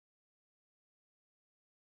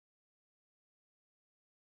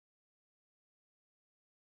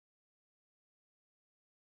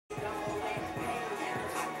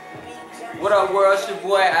What up, world? It's your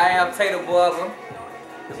boy, IamTaeTheBarber.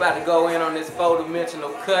 We're about to go in on this 4-dimensional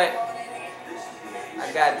cut.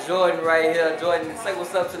 I got Jordan right here. Jordan, say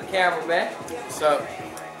what's up to the camera, man. What's up?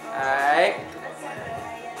 Alright.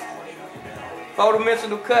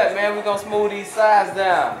 4-dimensional cut, man. We're gonna smooth these sides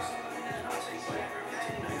down.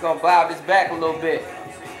 We're gonna bob this back a little bit.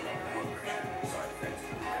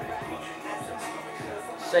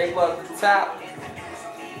 Shape up at the top.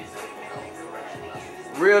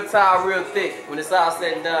 Real tall, real thick. When it's all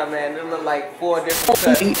said and done, man, it look like 4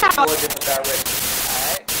 different cuts, 4 different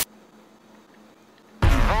directions.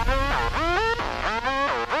 Alright.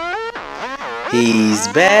 He's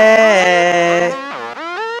back.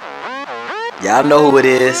 Y'all know who it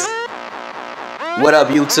is. What up,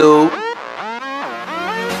 YouTube?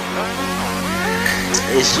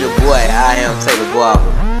 It's your boy,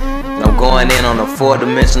 IamTaeTheBarber. And I'm going in on a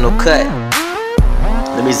 4-dimensional cut.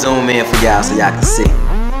 Let me zoom in for y'all so y'all can see.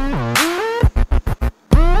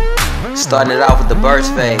 Starting it off with the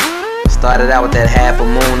burst fade. Started out with that half a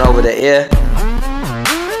moon over the ear.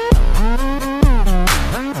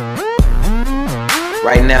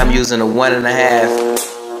 Right now I'm using a 1.5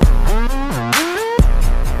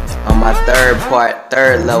 on my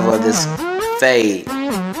third level of this fade.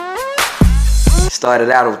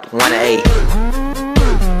 Started out with 1/8.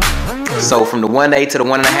 So from the 1/8 to the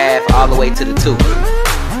 1.5 all the way to the 2.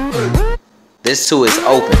 This 2 is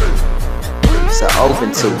open. It's an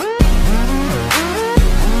open 2.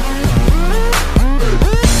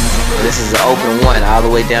 This is an open 1 all the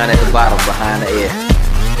way down at the bottom behind the ear.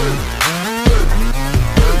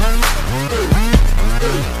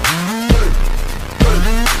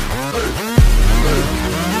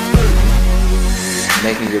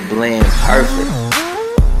 Making your blend perfect.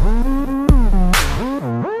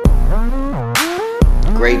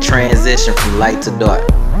 Great transition from light to dark.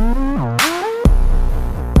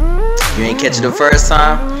 If you ain't catch it the first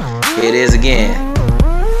time, here it is again.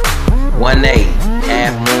 1/8,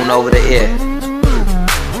 half moon over the ear.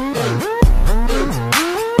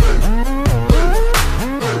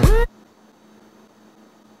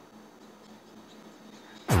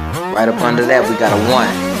 Right up under that, we got a 1.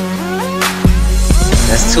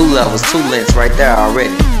 That's 2 levels, 2 lengths right there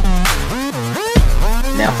already.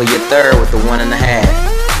 Now for your third with the 1.5.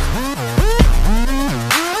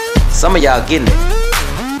 Some of y'all getting it.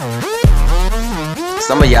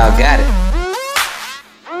 Some of y'all got it.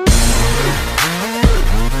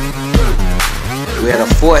 We're at a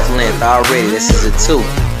 4th length already. This is a 2.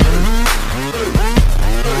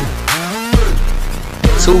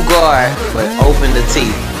 2 guard, but open the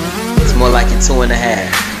teeth. It's more like a 2.5.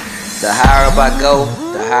 The higher up I go,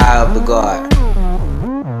 the higher up the guard.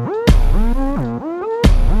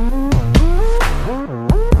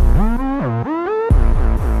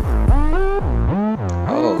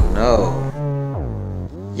 Oh no.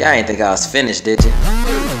 Y'all ain't think I was finished, did you?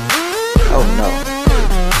 Oh no.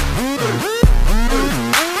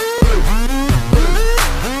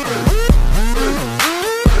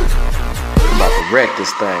 I'm about to wreck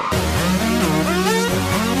this thing.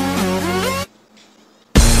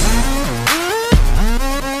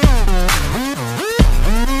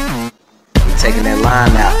 Taking that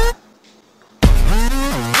line out.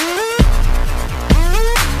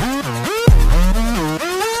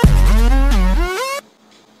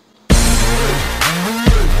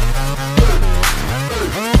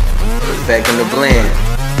 Perfecting the blend.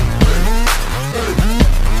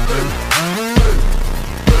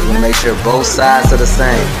 You want to make sure both sides are the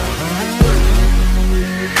same.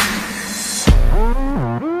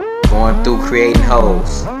 Going through creating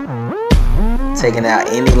holes. Taking out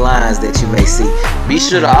any lines that you may see. Be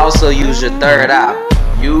sure to also use your third eye.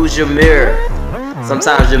 Use your mirror.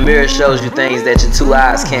 Sometimes your mirror shows you things that your 2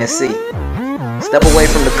 eyes can't see. Step away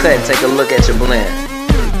from the cut and take a look at your blend.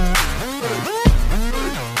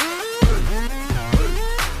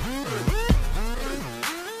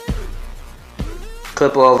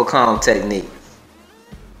 Clipper over comb technique.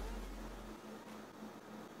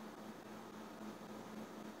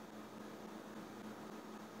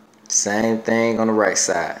 Same thing on the right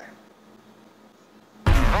side.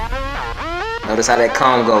 Notice how that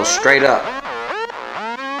comb goes straight up.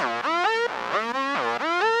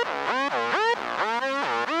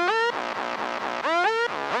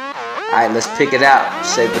 Alright, let's pick it out,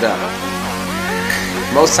 shape it up.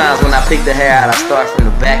 Most times when I pick the hair out, I start from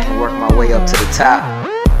the back and work my way up to the top.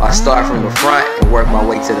 Or I start from the front and work my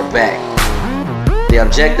way to the back. The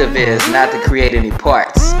objective is not to create any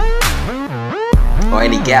parts or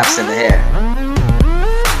any gaps in the hair.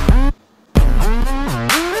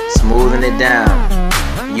 Smoothing it down.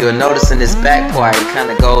 You'll notice in this back part, it kind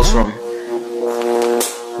of goes from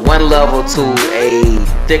one level to a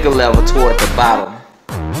thicker level toward the bottom.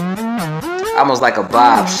 Almost like a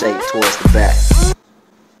bob shape towards the back.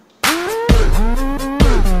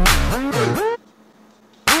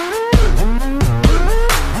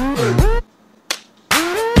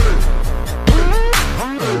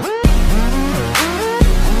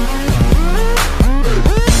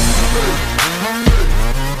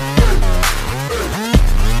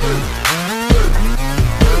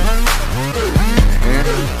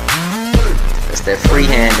 That's that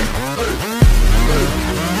free-handed.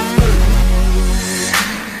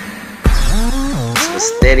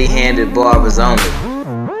 Steady-handed barbers only.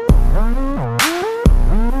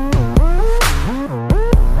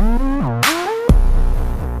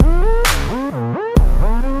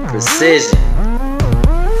 Precision.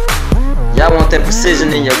 Y'all want that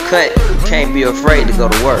precision in your cut? You can't be afraid to go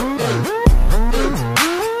to work.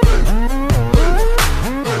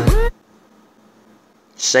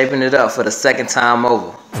 Shaping it up for the second time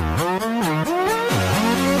over.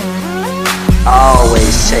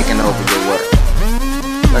 Always checking over your work.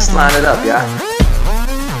 Let's line it up, y'all.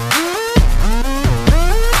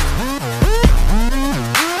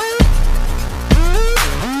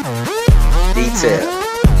 Detail.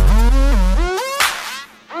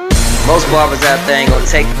 Most barbers out there ain't gonna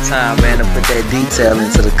take the time, man, to put that detail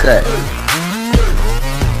into the cut.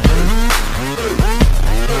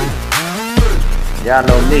 Y'all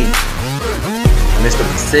know me, Mr.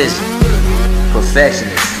 Precision,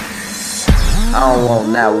 perfectionist. I don't want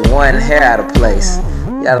not one hair out of place.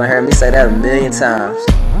 Y'all done heard me say that a million times.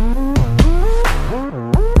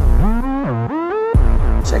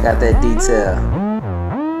 Check out that detail.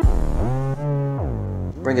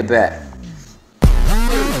 Bring it back.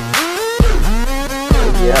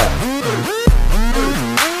 Yeah.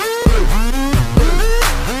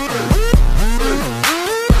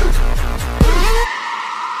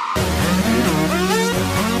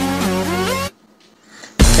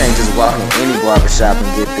 You can't just walk in any barbershop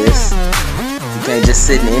and get this. You can't just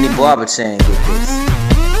sit in any barber chair and get this.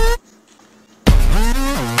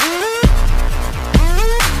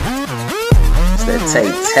 It's that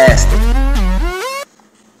tape-tastic.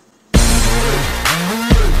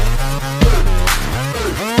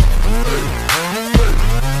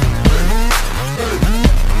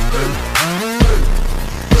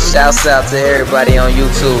 Shouts out to everybody on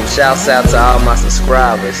YouTube. Shouts out to all my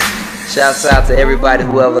subscribers. Shouts out to everybody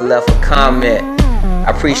who ever left a comment. I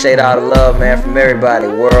appreciate all the love, man, from everybody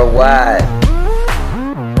worldwide.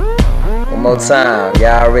 One more time,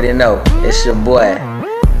 y'all already know, it's your boy,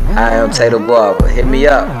 IamTaeTheBarber. Hit me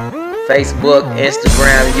up, Facebook,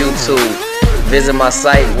 Instagram, YouTube. Visit my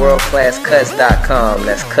site, worldclasscuts.com.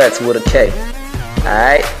 That's cuts with a K.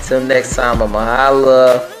 Alright, till next time, I'ma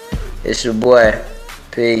holla. It's your boy.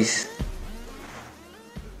 Peace.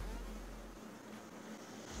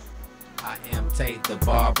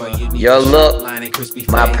 IamTaeTheBarber. Your look,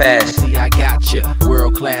 my passion. See, I got you.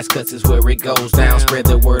 World class cuts is where it goes down. Spread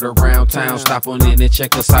the word around town. Stop on in and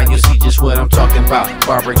check us out. You see just what I'm talking about.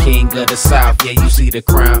 Barber King of the South. Yeah, you see the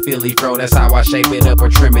crown. Philly bro, that's how I shape it up or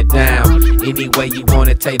trim it down. Any way you want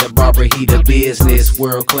it, TaeTheBarber, he the business.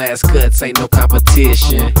 World class cuts, ain't no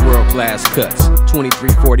competition. World Class Cuts,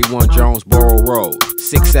 2341 Jonesboro Road,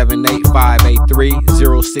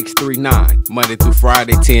 678-583-0639. Monday through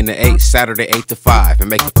Friday, 10 to 8, Saturday, 8 to 5. And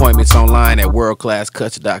make appointments online at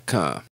worldclasscuts.com.